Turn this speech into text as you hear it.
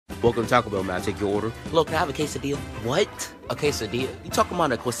Welcome to Taco Bell, man. I take your order. Look, can I have a quesadilla? What? A quesadilla? You talking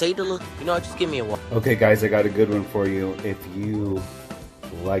about a quesadilla? You know what? Just give me a one. Okay, guys, I got a good one for you. If you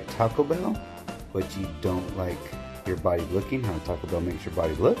like Taco Bell, but you don't like your body looking, how Taco Bell makes your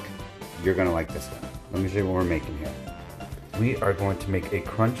body look, you're gonna like this one. Let me show you what we're making here. We are going to make a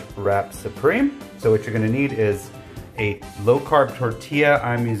Crunch Wrap Supreme. So what you're gonna need is a low-carb tortilla.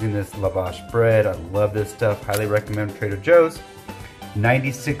 I'm using this Lavash bread. I love this stuff. Highly recommend Trader Joe's.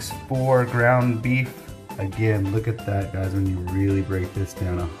 96.4 ground beef. Again, look at that, guys, when you really break this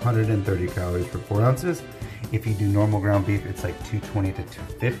down. 130 calories for 4 ounces. If you do normal ground beef, it's like 220 to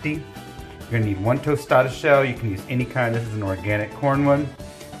 250. You're gonna need 1 tostada shell. You can use any kind. This is an organic corn one.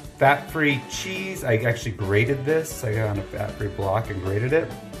 Fat-free cheese. I actually grated this. I got on a fat-free block and grated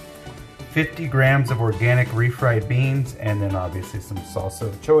it. 50 grams of organic refried beans, and then obviously some salsa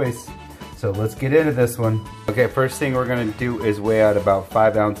of choice. So let's get into this one. Okay, first thing we're gonna do is weigh out about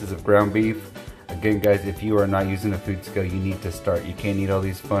 5 ounces of ground beef. Again, guys, if you are not using a food scale, you need to start. You can't eat all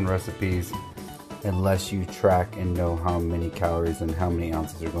these fun recipes unless you track and know how many calories and how many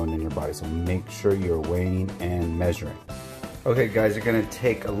ounces are going in your body. So make sure you're weighing and measuring. Okay, guys, you're gonna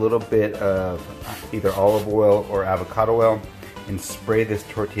take a little bit of either olive oil or avocado oil and spray this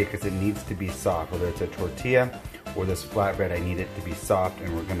tortilla because it needs to be soft. Whether it's a tortilla or this flatbread, I need it to be soft,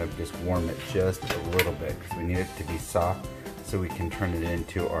 and we're gonna just warm it just a little bit because we need it to be soft so we can turn it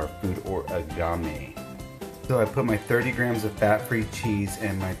into our food origami. So I put my 30 grams of fat-free cheese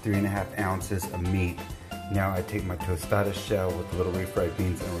and my 3.5 ounces of meat. Now I take my tostada shell with the little refried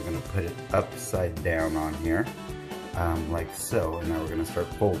beans and we're gonna put it upside down on here, like so, and now we're gonna start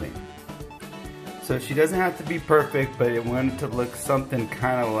folding. So she doesn't have to be perfect, but it wanted to look something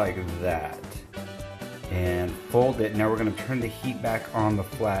kind of like that. And fold it. Now we're gonna turn the heat back on the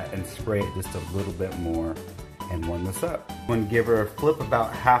flat and spray it just a little bit more and warm this up. I'm gonna give her a flip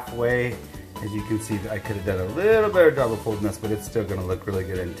about halfway. As you can see, I could have done a little better job of folding this, but it's still gonna look really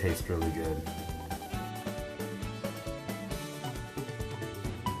good and taste really good.